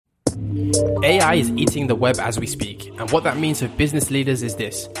AI is eating the web as we speak, and what that means for business leaders is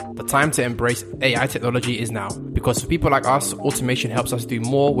this: the time to embrace AI technology is now. Because for people like us, automation helps us do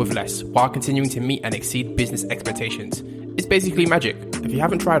more with less, while continuing to meet and exceed business expectations. It's basically magic. If you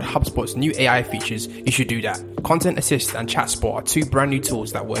haven't tried HubSpot's new AI features, you should do that. Content Assist and ChatSpot are two brand new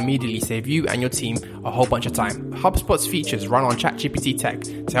tools that will immediately save you and your team a whole bunch of time. HubSpot's features run on ChatGPT tech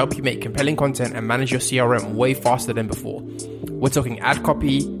to help you make compelling content and manage your CRM way faster than before. We're talking ad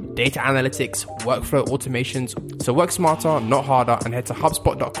copy, data analytics, workflow automations. So work smarter, not harder, and head to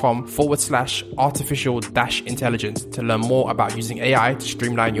HubSpot.com/artificial-intelligence to learn more about using AI to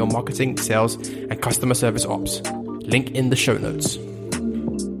streamline your marketing, sales, and customer service ops. Link in the show notes.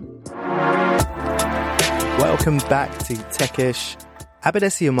 Welcome back to Techish.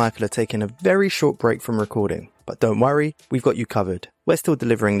 Abadesi and Michael are taking a very short break from recording, but don't worry, we've got you covered. We're still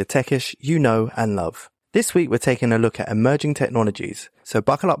delivering the Techish you know and love. This week we're taking a look at emerging technologies, so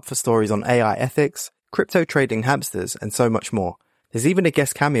buckle up for stories on AI ethics, crypto trading hamsters, and so much more. There's even a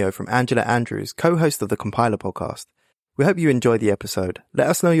guest cameo from Angela Andrews, co-host of the Compiler podcast. We hope you enjoy the episode. Let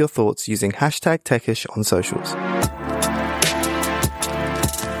us know your thoughts using #Techish on socials.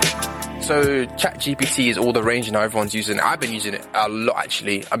 So ChatGPT is all the range now. Everyone's using it. I've been using it a lot,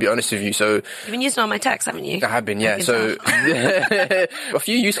 actually. I'll be honest with you. So you've been using all my texts, haven't you? I have been, yeah. So a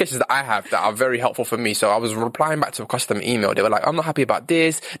few use cases that I have that are very helpful for me. So I was replying back to a customer email. They were like, I'm not happy about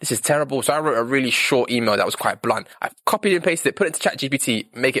this. This is terrible. So I wrote a really short email that was quite blunt. I copied and pasted it, put it to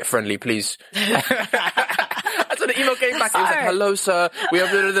ChatGPT. Make it friendly, please. That's when the email came back. It was like, hello, sir. We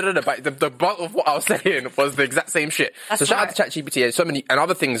have but the bulk of what I was saying was the exact same shit. So shout out to ChatGPT and so many, and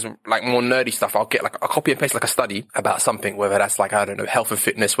other things like more nerdy stuff. I'll get like a copy and paste like a study about something, whether that's like, I don't know, health and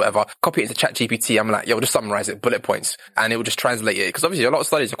fitness, whatever. Copy it into ChatGPT. I'm like, yo, just summarize it, bullet points, and it will just translate it. Because obviously a lot of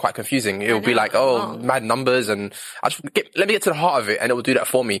studies are quite confusing. It will be like, mad numbers, and let me get to the heart of it, and it will do that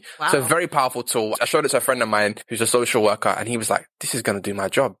for me. Wow. So a very powerful tool. I showed it to a friend of mine who's a social worker, and he was like, this is going to do my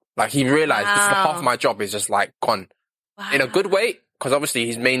job. Like he realized this is half of my job is just like gone. Wow. In a good way, because obviously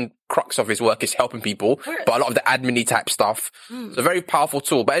his main crux of his work is helping people, but a lot of the admin-y type stuff. It's a very powerful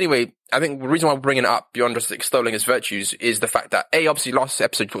tool. But anyway, I think the reason why we're bringing it up beyond just extolling its virtues is the fact that obviously last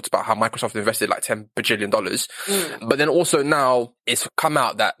episode talked about how Microsoft invested like $10 bajillion. But then also now it's come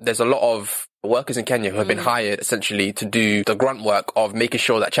out that there's a lot of workers in Kenya who have been hired essentially to do the grunt work of making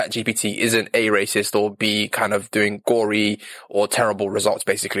sure that ChatGPT isn't A, racist, or B, kind of doing gory or terrible results,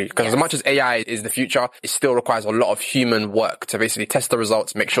 basically. Because as much as AI is the future, it still requires a lot of human work to basically test the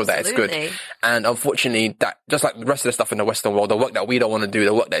results, make sure that it's good. And unfortunately, that just like the rest of the stuff in the Western world, the work that we don't want to do,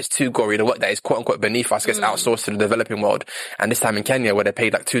 the work that is too gory, the work that is quote unquote beneath us gets outsourced to the developing world. And this time in Kenya, where they're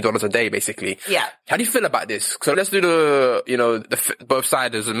paid like $2 a day, basically. Yeah. How do you feel about this? So let's do the both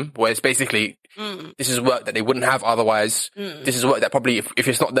sidism, where it's basically, this is work that they wouldn't have otherwise. This is work that probably, if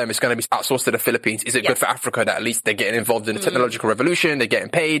it's not them, it's going to be outsourced to the Philippines. Is it good for Africa that at least they're getting involved in the technological revolution, they're getting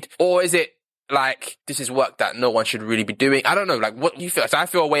paid? Or is it like, this is work that no one should really be doing? I don't know, like, what do you feel? So I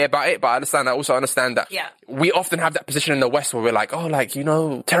feel a way about it, but I also understand that we often have that position in the West where we're like, oh, like,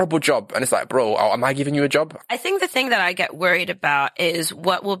 terrible job. And it's like, bro, am I giving you a job? I think the thing that I get worried about is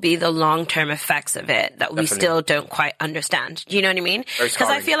what will be the long-term effects of it that we still don't quite understand. Do you know what I mean? Because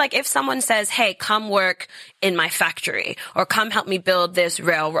I feel like if someone says, hey, come work in my factory, or come help me build this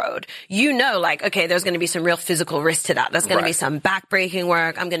railroad, like, okay, there's going to be some real physical risk to that. There's going to be some back-breaking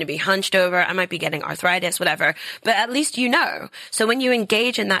work. I'm going to be hunched over. I might be getting arthritis, whatever. But at least So when you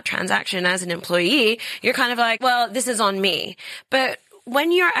engage in that transaction as an employee, you're kind of like, well, this is on me. But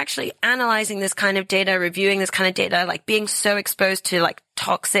when you're actually analyzing this kind of data, reviewing this kind of data, like being so exposed to like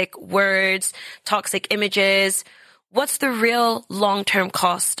toxic words, toxic images, what's the real long-term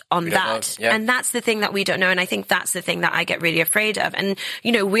cost on that? And that's the thing that we don't know. And I think that's the thing that I get really afraid of. And,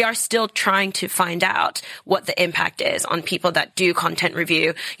 we are still trying to find out what the impact is on people that do content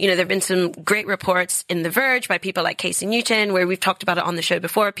review. There have been some great reports in The Verge by people like Casey Newton, where we've talked about it on the show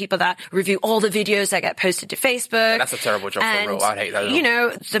before, people that review all the videos that get posted to Facebook. That's a terrible job for real. I hate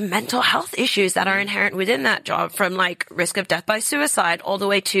that. The mental health issues that are inherent within that job, from like risk of death by suicide all the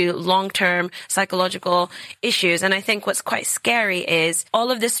way to long-term psychological issues. And I think what's quite scary is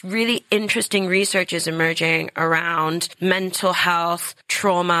all of this really interesting research is emerging around mental health,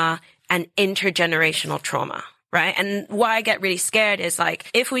 trauma, and intergenerational trauma, right? And why I get really scared is like,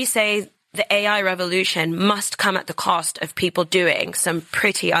 if we say the AI revolution must come at the cost of people doing some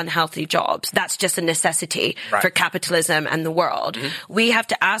pretty unhealthy jobs, that's just a necessity for capitalism and the world. We have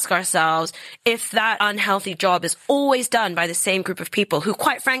to ask ourselves if that unhealthy job is always done by the same group of people who,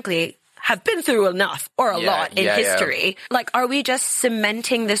 quite frankly, have been through enough or a lot in history. Like, are we just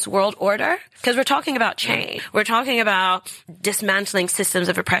cementing this world order? Because we're talking about change. We're talking about dismantling systems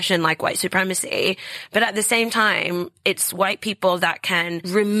of oppression like white supremacy. But at the same time, it's white people that can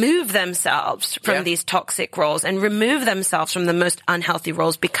remove themselves from these toxic roles and remove themselves from the most unhealthy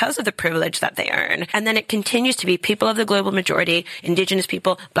roles because of the privilege that they earn. And then it continues to be people of the global majority, indigenous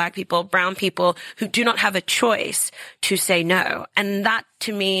people, black people, brown people, who do not have a choice to say no. And that,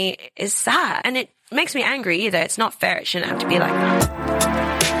 to me, is sad. And it makes me angry either. It's not fair. It shouldn't have to be like that.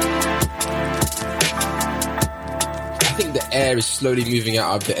 I think the air is slowly moving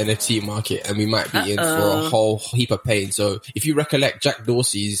out of the NFT market, and we might be in for a whole heap of pain. So if you recollect, Jack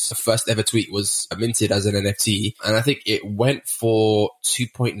Dorsey's first ever tweet was minted as an NFT, and I think it went for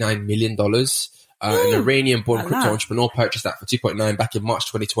 $2.9 million. An Iranian-born crypto entrepreneur purchased that for 2.9 back in March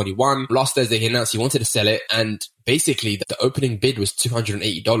 2021. Last Thursday, he announced he wanted to sell it, and basically the opening bid was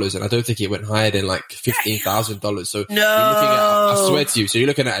 $280, and I don't think it went higher than like $15,000. So you're looking at, I swear to you, so you're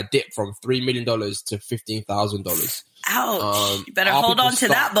looking at a dip from $3 million to $15,000. Ouch. You better hold on to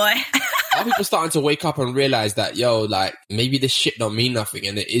that, boy. Are people starting to wake up and realize that, like, maybe this shit don't mean nothing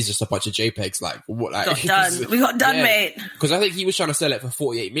and it is just a bunch of JPEGs? Like, what? Like, we got done, mate. Because I think he was trying to sell it for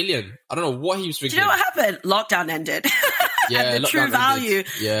 48 million. I don't know what he was thinking. Do you know what happened? Lockdown ended. And the true value,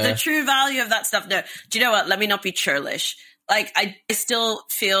 the true value of that stuff. No, do you know what? Let me not be churlish. Like, I still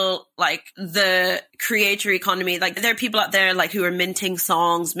feel like the creator economy, like there are people out there like who are minting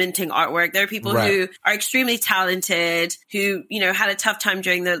songs, minting artwork. There are people who are extremely talented, who, had a tough time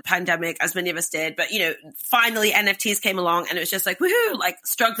during the pandemic, as many of us did. But, finally NFTs came along and it was just like, woohoo, like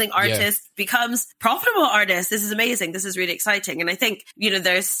struggling artist becomes profitable artist. This is amazing. This is really exciting. And I think,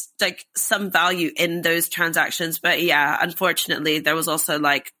 there's like some value in those transactions. But yeah, unfortunately, there was also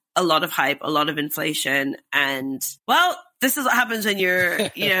like a lot of hype, a lot of inflation. And well, this is what happens when you're,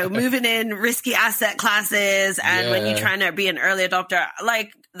 moving in risky asset classes and when you're trying to be an early adopter.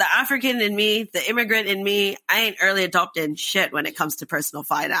 Like the African in me, the immigrant in me, I ain't early adopting shit when it comes to personal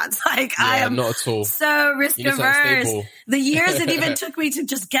finance. Like I am not at all. So risk averse. The years it even took me to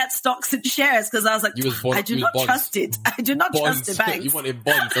just get stocks and shares because I was like, I do not trust it. I do not trust the banks. You wanted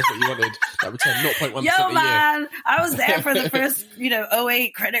bonds. That's what you wanted. That return 0.1% a year. Yo, man, I was there for the first,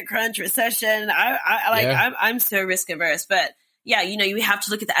 08 credit crunch recession. I'm so risk averse. But yeah, we have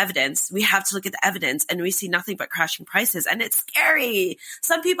to look at the evidence. We have to look at the evidence and we see nothing but crashing prices. And it's scary.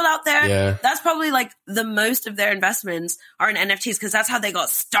 Some people out there, that's probably like the most of their investments are in NFTs because that's how they got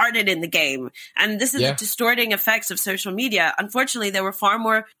started in the game. And this is the distorting effects of social media. Unfortunately, there were far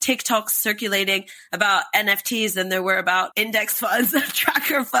more TikToks circulating about NFTs than there were about index funds,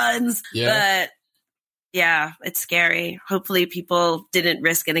 tracker funds. But yeah, it's scary. Hopefully people didn't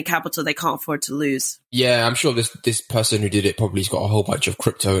risk any capital they can't afford to lose. Yeah, I'm sure this person who did it probably's got a whole bunch of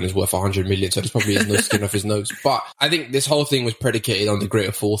crypto and is worth 100 million. So there's probably no skin off his nose. But I think this whole thing was predicated on the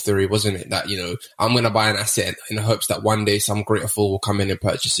greater fool theory, wasn't it? That, I'm going to buy an asset in the hopes that one day some greater fool will come in and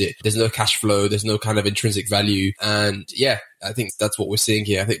purchase it. There's no cash flow. There's no kind of intrinsic value. And yeah, I think that's what we're seeing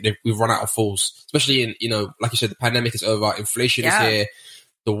here. I think we've run out of fools, especially in, like you said, the pandemic is over. Inflation is here.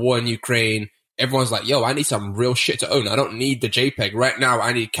 The war in Ukraine. Everyone's like, yo, I need some real shit to own. I don't need the JPEG. Right now,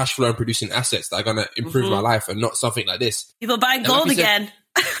 I need cash flow and producing assets that are going to improve my life and not something like this. People buying gold again.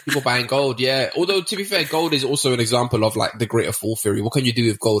 People buying gold, yeah. Although, to be fair, gold is also an example of like the greater fool theory. What can you do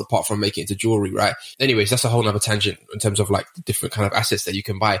with gold apart from make it into jewelry, right? Anyways, that's a whole nother tangent in terms of like the different kind of assets that you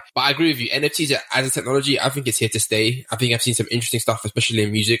can buy. But I agree with you. NFTs as a technology, I think it's here to stay. I think I've seen some interesting stuff, especially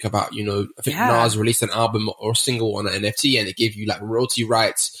in music about, I think Nas released an album or a single on an NFT and it gave you like royalty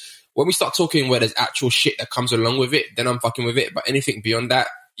rights. When we start talking where there's actual shit that comes along with it, then I'm fucking with it. But anything beyond that,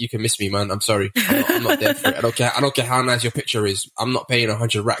 you can miss me, man. I'm sorry. I'm not there for it. I don't care how nice your picture is. I'm not paying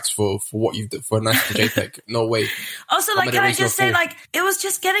 100 racks for what you've done for a nice JPEG. No way. Also, like, can I just say, like, it was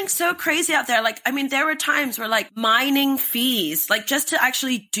just getting so crazy out there. Like, I mean, there were times where like mining fees, like just to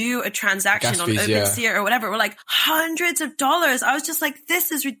actually do a transaction on OpenSea or whatever, were like hundreds of dollars. I was just like,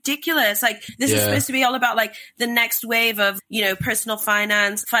 this is ridiculous. Like, this is supposed to be all about like the next wave of, personal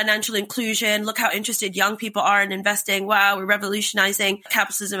finance, financial inclusion. Look how interested young people are in investing. Wow, we're revolutionizing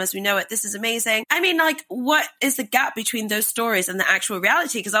capitalism as we know it. This is amazing. I mean, like, what is the gap between those stories and the actual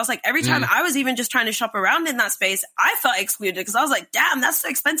reality? Because I was like, every time I was even just trying to shop around in that space, I felt excluded because I was like, damn, that's so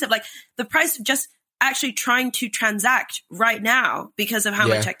expensive. Like the price of just actually trying to transact right now because of how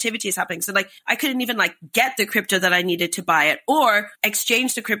much activity is happening. So like, I couldn't even like get the crypto that I needed to buy it or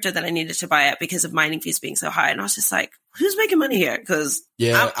exchange the crypto that I needed to buy it because of mining fees being so high. And I was just like, who's making money here? Because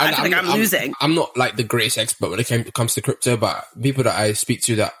I feel like I'm losing. I'm not like the greatest expert when it comes to crypto, but people that I speak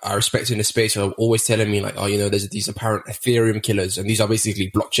to that I respect in the space are always telling me like, oh, you know, there's these apparent Ethereum killers, and these are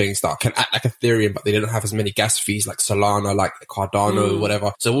basically blockchains that can act like Ethereum, but they don't have as many gas fees like Solana, like Cardano,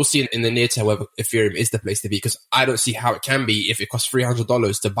 whatever. So we'll see in the near term whether Ethereum is the place to be, because I don't see how it can be if it costs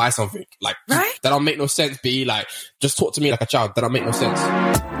 $300 to buy something. Like, right? That don't make no sense, B. Like, just talk to me like a child. That don't make no sense.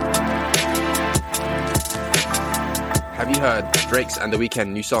 Have you heard Drake's and The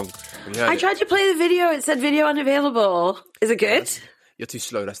Weeknd new song? I tried to play the video. It said video unavailable. Is it good? You're too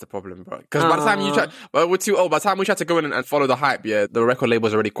slow. That's the problem, bro. Because by the time you try, well, we're too old. By the time we tried to go in and follow the hype, the record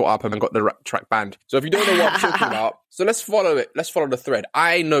label's already caught up and got the track banned. So if you don't know what I'm talking about, so let's follow it. Let's follow the thread.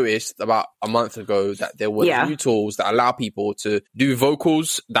 I noticed about a month ago that there were new tools that allow people to do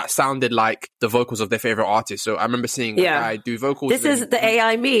vocals that sounded like the vocals of their favorite artist. So I remember seeing a guy do vocals. This is the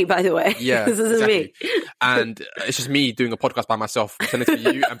AI me, by the way. Yeah, this isn't me. And it's just me doing a podcast by myself, sending it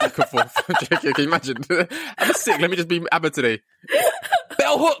to you and back and forth. Can you imagine? I'm sick. Let me just be Abba today.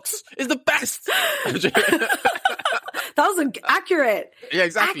 Bell hooks is the best. That was an accurate. Yeah,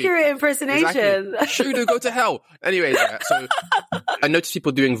 exactly. Accurate impersonation. Exactly. Shudo, go to hell. Anyway, so I noticed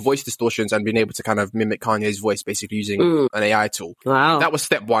people doing voice distortions and being able to kind of mimic Kanye's voice, basically using an AI tool. Wow. That was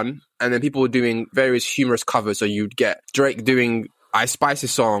step one. And then people were doing various humorous covers. So you'd get Drake doing I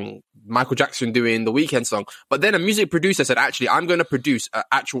Spice's song, Michael Jackson doing the Weeknd song. But then a music producer said, actually, I'm going to produce an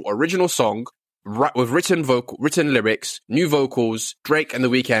actual original song with written lyrics, new vocals, Drake and The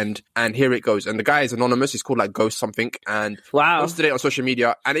Weeknd, and here it goes. And the guy is anonymous. He's called like Ghost something, and posted it on social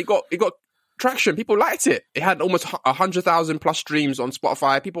media, and it got traction. People liked it. It had almost 100,000 plus streams on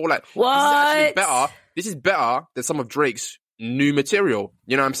Spotify. People were like, "What? This is actually better. This is better than some of Drake's new material."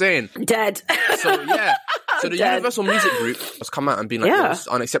 You know what I'm saying? Dead. So yeah. So the Universal Music Group has come out and been like, no, it's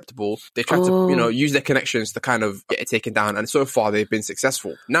unacceptable. They tried to, use their connections to kind of get it taken down. And so far they've been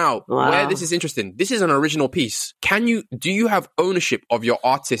successful. Now, where this is interesting, this is an original piece. Do you have ownership of your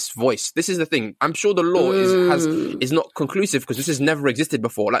artist's voice? This is the thing. I'm sure the law is not conclusive because this has never existed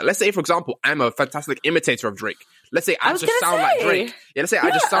before. Like, let's say, for example, I'm a fantastic imitator of Drake. Let's say I just sound like Drake. Yeah, let's say I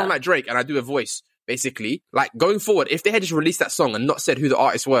just sound like Drake and I do a voice. Basically, like going forward, if they had just released that song and not said who the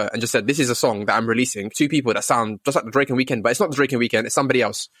artists were and just said, this is a song that I'm releasing, two people that sound just like the Drake and Weeknd, but it's not the Drake and Weeknd, it's somebody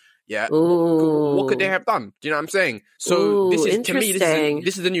else. Yeah. What could they have done? Do you know what I'm saying? So this is, to me,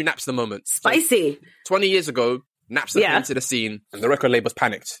 this is the new Napster moment. Spicy. So, 20 years ago, Napster came into the scene and the record labels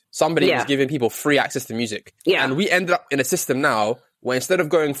panicked. Somebody was giving people free access to music. Yeah. And we ended up in a system now where instead of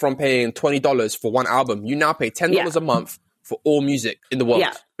going from paying $20 for one album, you now pay $10 a month for all music in the world,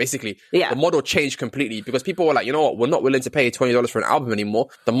 basically. The model changed completely because people were like, you know what, we're not willing to pay $20 for an album anymore.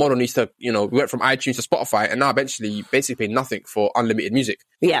 The model needs to, we went from iTunes to Spotify, and now eventually you basically pay nothing for unlimited music.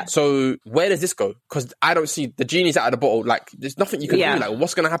 Yeah. So where does this go? Because I don't see the genie's out of the bottle. Like, there's nothing you can do. Like,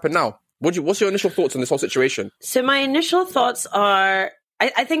 what's going to happen now? What's your initial thoughts on this whole situation? So my initial thoughts are,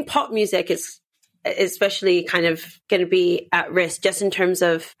 I think pop music is especially kind of going to be at risk just in terms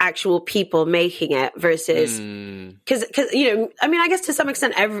of actual people making it versus because I guess to some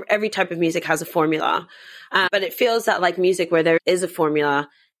extent every type of music has a formula, but it feels that like music where there is a formula,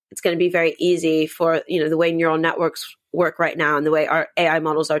 it's going to be very easy for the way neural networks work right now and the way our AI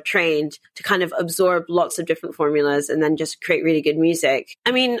models are trained to kind of absorb lots of different formulas and then just create really good music.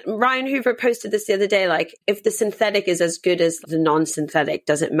 I mean, Ryan Hoover posted this the other day, like, if the synthetic is as good as the non-synthetic,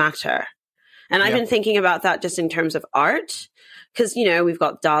 does it matter? And I've been thinking about that just in terms of art, because, we've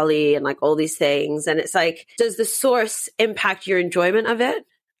got DALL-E and like all these things. And it's like, does the source impact your enjoyment of it?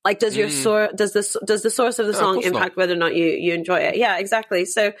 Like, does your does the source of the song impact whether or not you enjoy it? Yeah, exactly.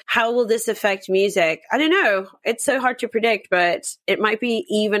 So how will this affect music? I don't know. It's so hard to predict, but it might be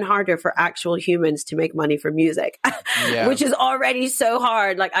even harder for actual humans to make money from music, which is already so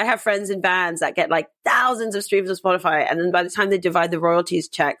hard. Like, I have friends in bands that get like thousands of streams of Spotify, and then by the time they divide the royalties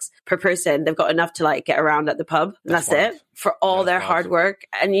checks per person, they've got enough to like get around at the pub. And that's it for all their hard work.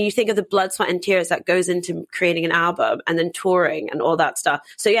 And you think of the blood, sweat, and tears that goes into creating an album and then touring and all that stuff.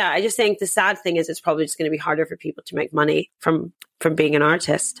 So yeah, I just think the sad thing is it's probably just going to be harder for people to make money from being an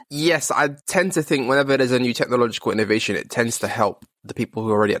artist. Yes, I tend to think whenever there's a new technological innovation, it tends to help the people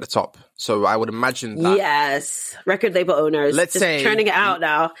who are already at the top. So I would imagine that. Yes, record label owners. Let's say turning it out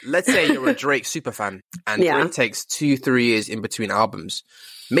now. Let's say you're a Drake super fan and Drake takes 2-3 years in between albums.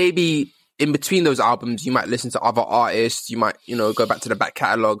 Maybe in between those albums, you might listen to other artists, you might, go back to the back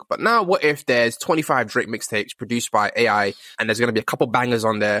catalogue. But now what if there's 25 Drake mixtapes produced by AI and there's going to be a couple bangers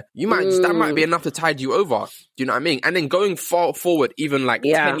on there? That might be enough to tide you over. Do you know what I mean? And then going forward, even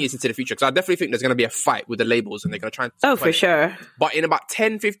 10 years into the future, because I definitely think there's going to be a fight with the labels and they're going to try and... Oh, for sure. But in about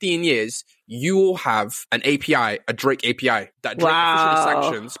 10, 15 years, you will have an API, a Drake API, that Drake officially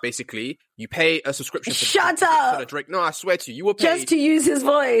sanctions, basically. You pay a subscription Shut up! Drake. No, I swear to you, you will pay... Just to use his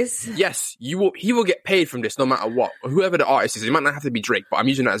voice. Yes, he will get paid from this no matter what. Whoever the artist is, it might not have to be Drake, but I'm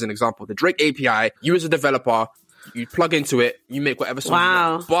using that as an example. The Drake API, you as a developer, you plug into it, you make whatever song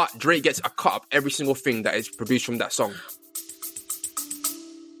you want. But Drake gets a cut of every single thing that is produced from that song.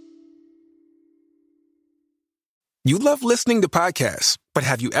 You love listening to podcasts, but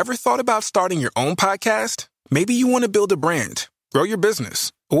have you ever thought about starting your own podcast? Maybe you want to build a brand, grow your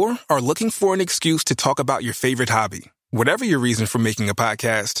business, or are looking for an excuse to talk about your favorite hobby. Whatever your reason for making a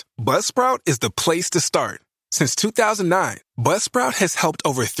podcast, Buzzsprout is the place to start. Since 2009, Buzzsprout has helped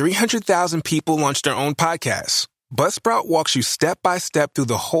over 300,000 people launch their own podcasts. Buzzsprout walks you step by step through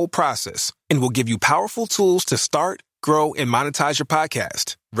the whole process and will give you powerful tools to start, grow, and monetize your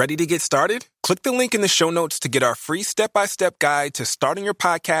podcast. Ready to get started? Click the link in the show notes to get our free step-by-step guide to starting your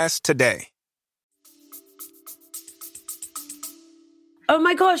podcast today. Oh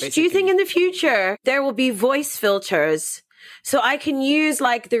my gosh, do you think in the future there will be voice filters? So I can use the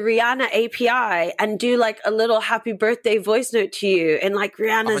Rihanna API and do a little happy birthday voice note to you in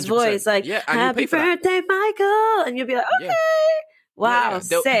Rihanna's 100%. voice, happy birthday, Michael. And you'll be like, okay. Yeah. Wow,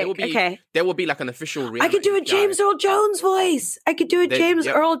 sick. There will be an official Rihanna I could do a James Earl Jones voice.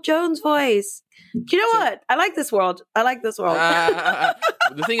 Earl Jones voice. Do you know what? I like this world. The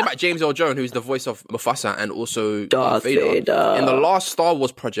thing about James Earl Jones, who's the voice of Mufasa and also Darth Vader, in the last Star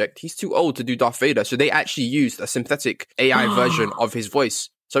Wars project, he's too old to do Darth Vader. So they actually used a synthetic AI version of his voice.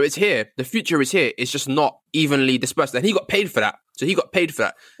 So it's here. The future is here. It's just not evenly dispersed. And he got paid for that. So you're going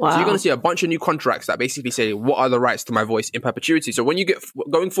to see a bunch of new contracts that basically say, what are the rights to my voice in perpetuity? So when you get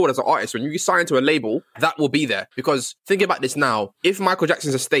going forward as an artist, when you sign to a label, that will be there. Because think about this now. If Michael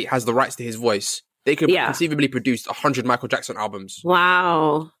Jackson's estate has the rights to his voice, they could conceivably produce 100 Michael Jackson albums.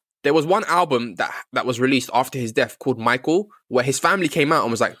 Wow. There was one album that was released after his death called Michael, where his family came out and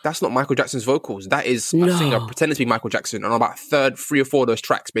was like, that's not Michael Jackson's vocals. That is a singer pretending to be Michael Jackson on about 3 or 4 of those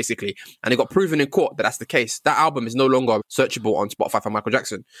tracks, basically. And it got proven in court that that's the case. That album is no longer searchable on Spotify for Michael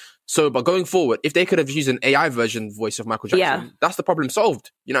Jackson. So, but going forward, if they could have used an AI version voice of Michael Jackson, that's the problem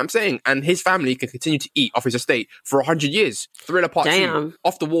solved. You know what I'm saying? And his family can continue to eat off his estate for 100 years. Thriller Part 2,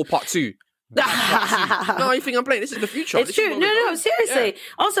 Off the Wall Part 2. No, you think I'm playing? This is the future. It's true. No, seriously. Yeah.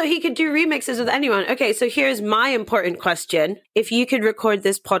 Also, he could do remixes with anyone. Okay, so here's my important question. If you could record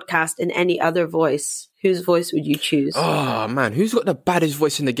this podcast in any other voice, whose voice would you choose? Oh, man. Who's got the baddest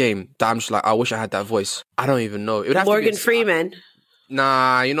voice in the game? That I'm just I wish I had that voice. I don't even know. It would have Morgan to be Freeman.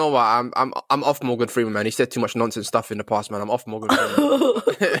 Nah, you know what? I'm off Morgan Freeman, man. He said too much nonsense stuff in the past, man. I'm off Morgan Freeman.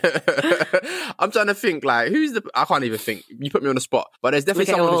 I'm trying to think, who's I can't even think. You put me on the spot. But there's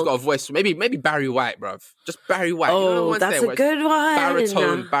definitely someone who's got a voice. Maybe Barry White, bruv. Just Barry White. Oh, that's a good one.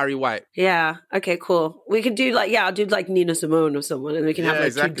 Baritone Barry White. Yeah. Okay, cool. We could do I'll do Nina Simone or someone, and we can have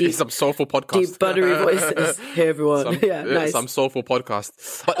exactly. two deep, some soulful podcast. Deep buttery voices. Hey everyone. Nice. Some soulful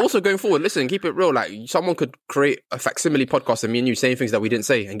podcast. But also going forward, listen, keep it real. Someone could create a facsimile podcast of me and you saying things that we didn't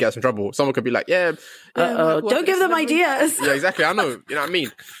say and get us in trouble. Someone could be like, don't give them ideas. Yeah, exactly. I know. You know what I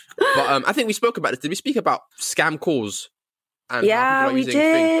mean? But I think we spoke about this. Did we speak about scam calls? And we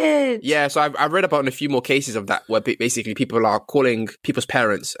did. Yeah, so I've read about a few more cases of that where basically people are calling people's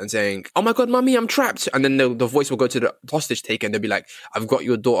parents and saying, oh my God, mommy, I'm trapped. And then the voice will go to the hostage taker and they'll be like, I've got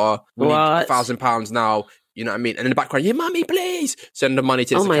your daughter. We need £1,000 now. You know what I mean? And in the background, yeah, mommy, please send the money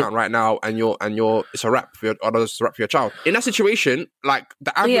to this account right now, and it's a wrap for your child. In that situation, the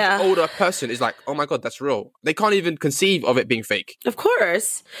average older person is like, oh my God, that's real. They can't even conceive of it being fake. Of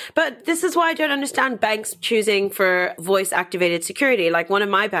course. But this is why I don't understand banks choosing for voice activated security. One of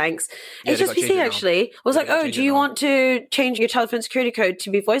my banks, HSBC actually, was like, oh, do you want to change your telephone security code to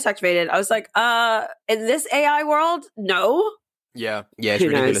be voice activated? I was like, in this AI world, no. Yeah, it's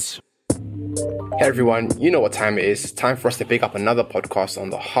ridiculous. Hey everyone, you know what time it is. Time for us to pick up another podcast on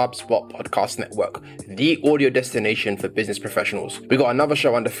the HubSpot Podcast Network, the audio destination for business professionals. We got another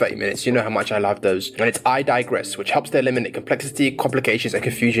show under 30 minutes. You know how much I love those. And it's I Digress, which helps to eliminate complexity, complications, and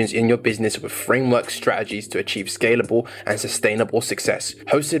confusions in your business with framework strategies to achieve scalable and sustainable success.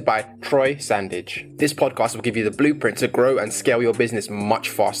 Hosted by Troy Sandage. This podcast will give you the blueprint to grow and scale your business much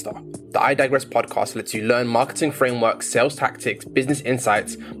faster. The I Digress podcast lets you learn marketing frameworks, sales tactics, business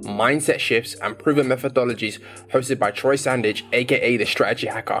insights, mindset shifts, shifts, and proven methodologies hosted by Troy Sandage, aka the Strategy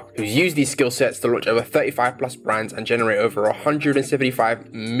Hacker, who's used these skill sets to launch over 35 plus brands and generate over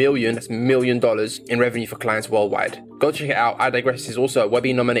 $175 million in revenue for clients worldwide. Go check it out. I Digress is also a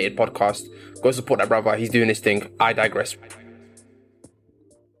Webby nominated podcast. Go support that brother. He's doing his thing. I Digress.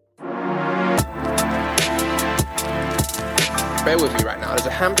 Bear with me right now. There's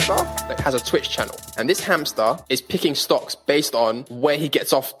a hamster that has a Twitch channel, and this hamster is picking stocks based on where he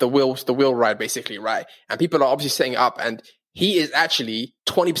gets off the wheel ride, basically, right? And people are obviously setting it up, and he is actually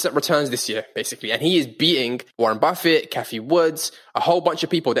 20% returns this year, basically, and he is beating Warren Buffett, Cathie Woods, a whole bunch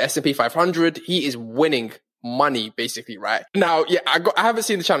of people, the S&P 500. He is winning money, basically, right? Now, yeah, I haven't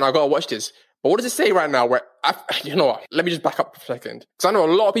seen the channel. I gotta watch this. But what does it say right now where, you know what, let me just back up for a second. Because I know a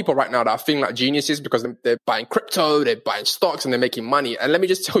lot of people right now that are feeling like geniuses because they're buying crypto, they're buying stocks, and they're making money. And let me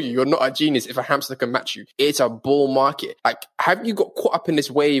just tell you, you're not a genius if a hamster can match you. It's a bull market. Like, have you got caught up in this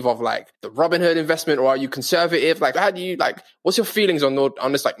wave of like the Robinhood investment, or are you conservative? Like, how do you, like, what's your feelings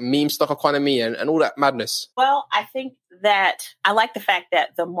on this like meme stock economy and all that madness? Well, I think that I like the fact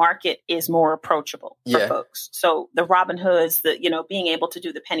that the market is more approachable for folks. So the Robinhoods, being able to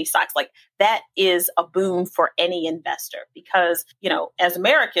do the penny stocks, like that is a boon for any investor because, as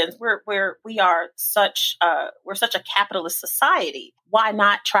Americans, we are such a capitalist society. Why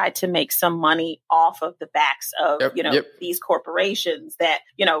not try to make some money off of the backs of, these corporations that,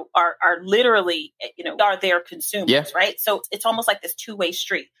 are literally, are their consumers, right? So it's almost like this two-way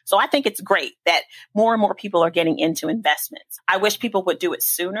street. So I think it's great that more and more people are getting into investments. I wish people would do it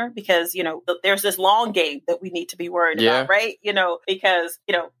sooner because, there's this long game that we need to be worried about, right? Because,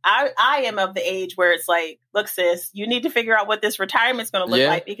 I am of the age where it's like, look, sis, you need to figure out what this retirement is going to look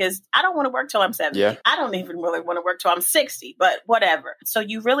like because I don't want to work till I'm 70. Yeah. I don't even really want to work till I'm 60, but whatever. So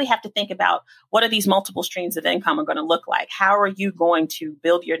you really have to think about what are these multiple streams of income are going to look like? How are you going to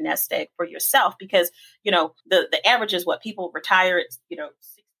build your nest egg for yourself? Because, the average is what people retire at,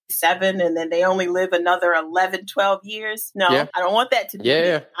 67 and then they only live another 11, 12 years. No, I don't want that to be.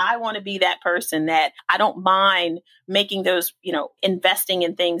 I want to be that person that I don't mind making those, investing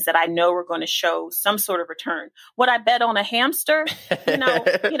in things that I know are going to show some sort of return. Would I bet on a hamster?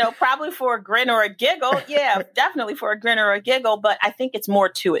 Probably for a grin or a giggle. Yeah, definitely for a grin or a giggle. But I think it's more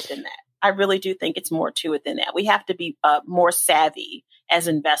to it than that. I really do think it's more to it than that. We have to be more savvy as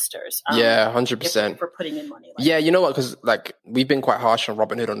investors. 100%. For putting in money. You know what? Because like we've been quite harsh on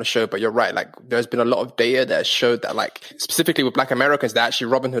Robinhood on the show, but you're right. Like there's been a lot of data that has showed that like specifically with Black Americans, that actually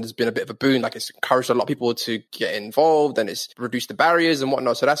Robinhood has been a bit of a boon. Like it's encouraged a lot of people to get involved and it's reduced the barriers and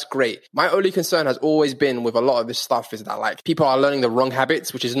whatnot. So that's great. My only concern has always been with a lot of this stuff is that like people are learning the wrong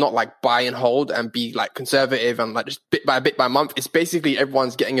habits, which is not like buy and hold and be like conservative and like just bit by month. It's basically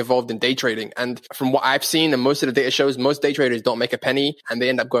everyone's getting involved in day trading. And from what I've seen and most of the data shows, most day traders don't make a penny and they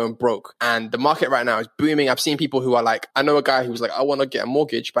end up going broke. And the market right now is booming. I've seen people who are like, I know a guy who was like, I want to get a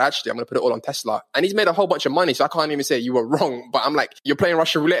mortgage, but actually I'm going to put it all on Tesla. And he's made a whole bunch of money. So I can't even say you were wrong. But I'm like, you're playing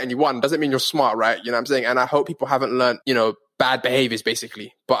Russian roulette and you won. Doesn't mean you're smart, right? You know what I'm saying? And I hope people haven't learned, bad behaviors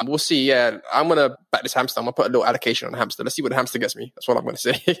basically. But we'll see. Yeah, I'm going to back this hamster. I'm going to put a little allocation on the hamster. Let's see what the hamster gets me. That's what I'm going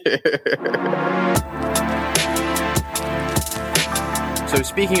to say. So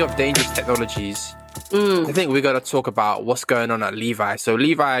speaking of dangerous technologies, I think we got to talk about what's going on at Levi. So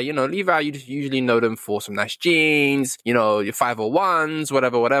Levi, you just usually know them for some nice jeans, your 501s,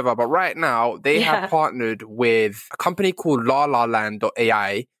 whatever. But right now they have partnered with a company called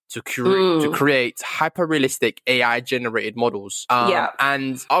LaLaLand.ai to create hyper-realistic AI-generated models.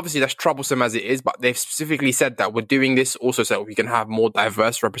 And obviously that's troublesome as it is, but they've specifically said that we're doing this also so we can have more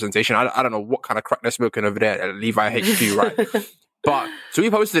diverse representation. I don't know what kind of crack they're smoking over there at Levi HQ, right? But so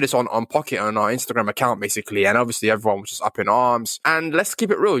we posted this on Pocket on our Instagram account basically, and obviously everyone was just up in arms. And let's keep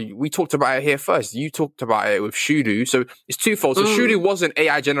it real. We talked about it here first. You talked about it with Shudu. So it's twofold. So Shudu wasn't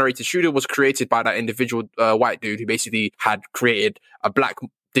AI generated. Shudu was created by that individual white dude who basically had created a black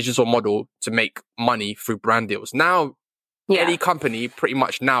digital model to make money through brand deals. Now, any company pretty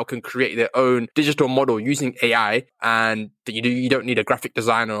much now can create their own digital model using AI, and you don't need a graphic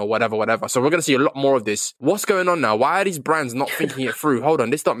designer or whatever. So we're going to see a lot more of this. What's going on now? Why are these brands not thinking it through? Hold on,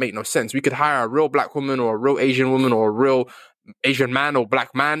 this don't make no sense. We could hire a real black woman or a real Asian woman or a real Asian man or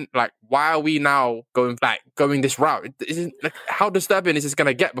black man. Like, why are we now going this route? How disturbing is this going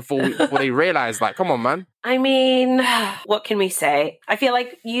to get before they realize, like, come on, man? I mean, what can we say? I feel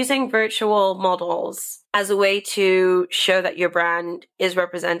like using virtual models as a way to show that your brand is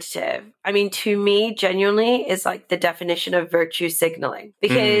representative, I mean, to me, genuinely is like the definition of virtue signaling,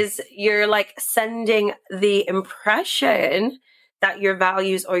 because you're like sending the impression that your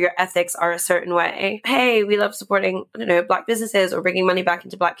values or your ethics are a certain way. Hey, we love supporting, I don't know, Black businesses or bringing money back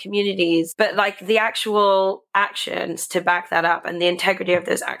into Black communities. But like the actual actions to back that up and the integrity of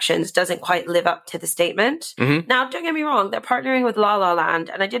those actions doesn't quite live up to the statement. Mm-hmm. Now, don't get me wrong, they're partnering with La La Land.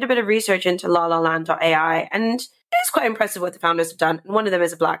 And I did a bit of research into LaLaLand.ai, and it's quite impressive what the founders have done. And one of them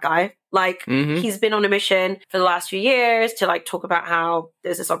is a Black guy. Like, he's been on a mission for the last few years to like talk about how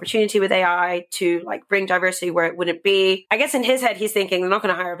there's this opportunity with AI to like bring diversity where it wouldn't be. I guess in his head, he's thinking, they're not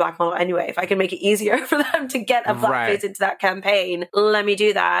going to hire a Black model anyway. If I can make it easier for them to get a Black face into that campaign, let me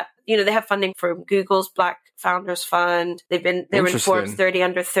do that. You know, they have funding from Google's Black Founders Fund. They were in Forbes 30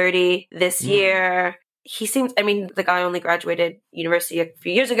 under 30 this year. He seems, I mean, the guy only graduated university a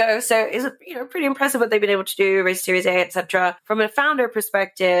few years ago, so it's, you know, pretty impressive what they've been able to do, raise Series A, etc. From a founder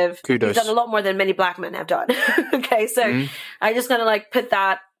perspective, kudos. He's done a lot more than many Black men have done. Okay, so I just gotta like put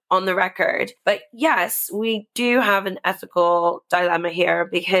that on the record. But yes, we do have an ethical dilemma here,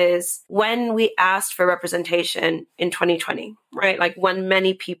 because when we asked for representation in 2020, right, like when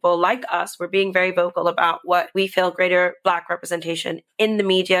many people like us were being very vocal about what we feel greater Black representation in the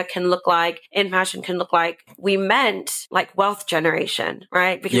media can look like, in fashion can look like, we meant like wealth generation,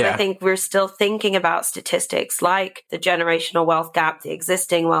 right? Because I think we're still thinking about statistics like the generational wealth gap, the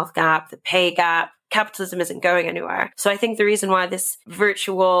existing wealth gap, the pay gap. Capitalism isn't going anywhere. So I think the reason why this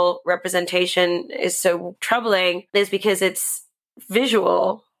virtual representation is so troubling is because it's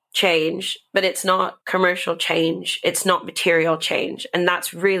visual change, but it's not commercial change. It's not material change. And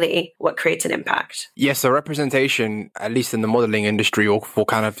that's really what creates an impact. Yes, so representation, at least in the modeling industry or for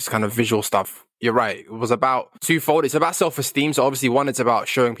kind of this kind of visual stuff, you're right. It was about twofold. It's about self-esteem. So obviously one, it's about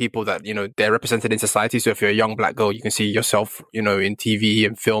showing people that, you know, they're represented in society. So if you're a young Black girl, you can see yourself, you know, in TV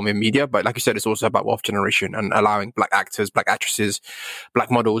and film and media. But like you said, it's also about wealth generation and allowing Black actors, Black actresses,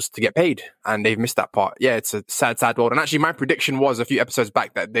 Black models to get paid. And they've missed that part. Yeah, it's a sad, sad world. And actually my prediction was a few episodes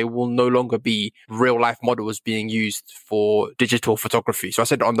back that there will no longer be real life models being used for digital photography. So I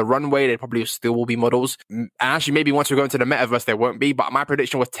said on the runway, there probably still will be models. And actually maybe once we go into the metaverse, there won't be. But my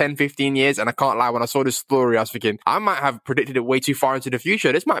prediction was 10, 15 years. And I can't lie, when I saw this story, I was thinking, I might have predicted it way too far into the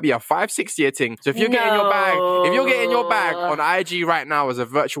future. This might be a 5-6 year thing. So if you're getting your bag on IG right now as a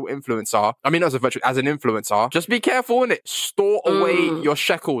virtual influencer, as an influencer, just be careful in it. Store away your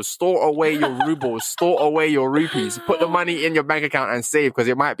shekels, store away your rubles, store away your rupees. Put the money in your bank account and save, because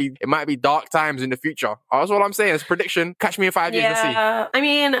it might be dark times in the future. That's all I'm saying. It's a prediction. Catch me in 5 years. Let's see. I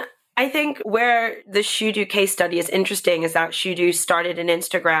mean, I think where the Shudu case study is interesting is that Shudu started an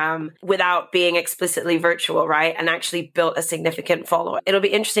Instagram without being explicitly virtual, right? And actually built a significant following. It'll be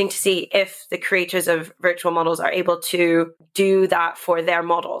interesting to see if the creators of virtual models are able to do that for their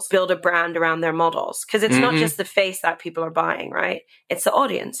models, build a brand around their models. Because it's not just the face that people are buying, right? It's the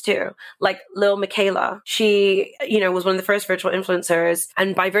audience too. Like Lil Michaela, she, you know, was one of the first virtual influencers.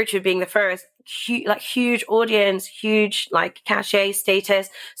 And by virtue of being the first, huge audience, huge like cachet status.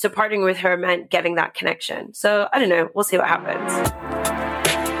 So partnering with her meant getting that connection. So I don't know. We'll see what happens.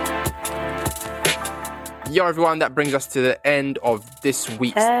 Yo, everyone, that brings us to the end of this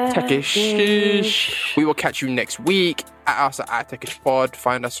week's Techish. We will catch you next week. At us at @TechishPod.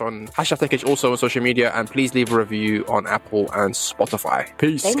 Find us on #Techish also on social media. And please leave a review on Apple and Spotify.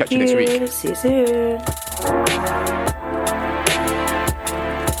 Peace. Catch you next week. See you soon.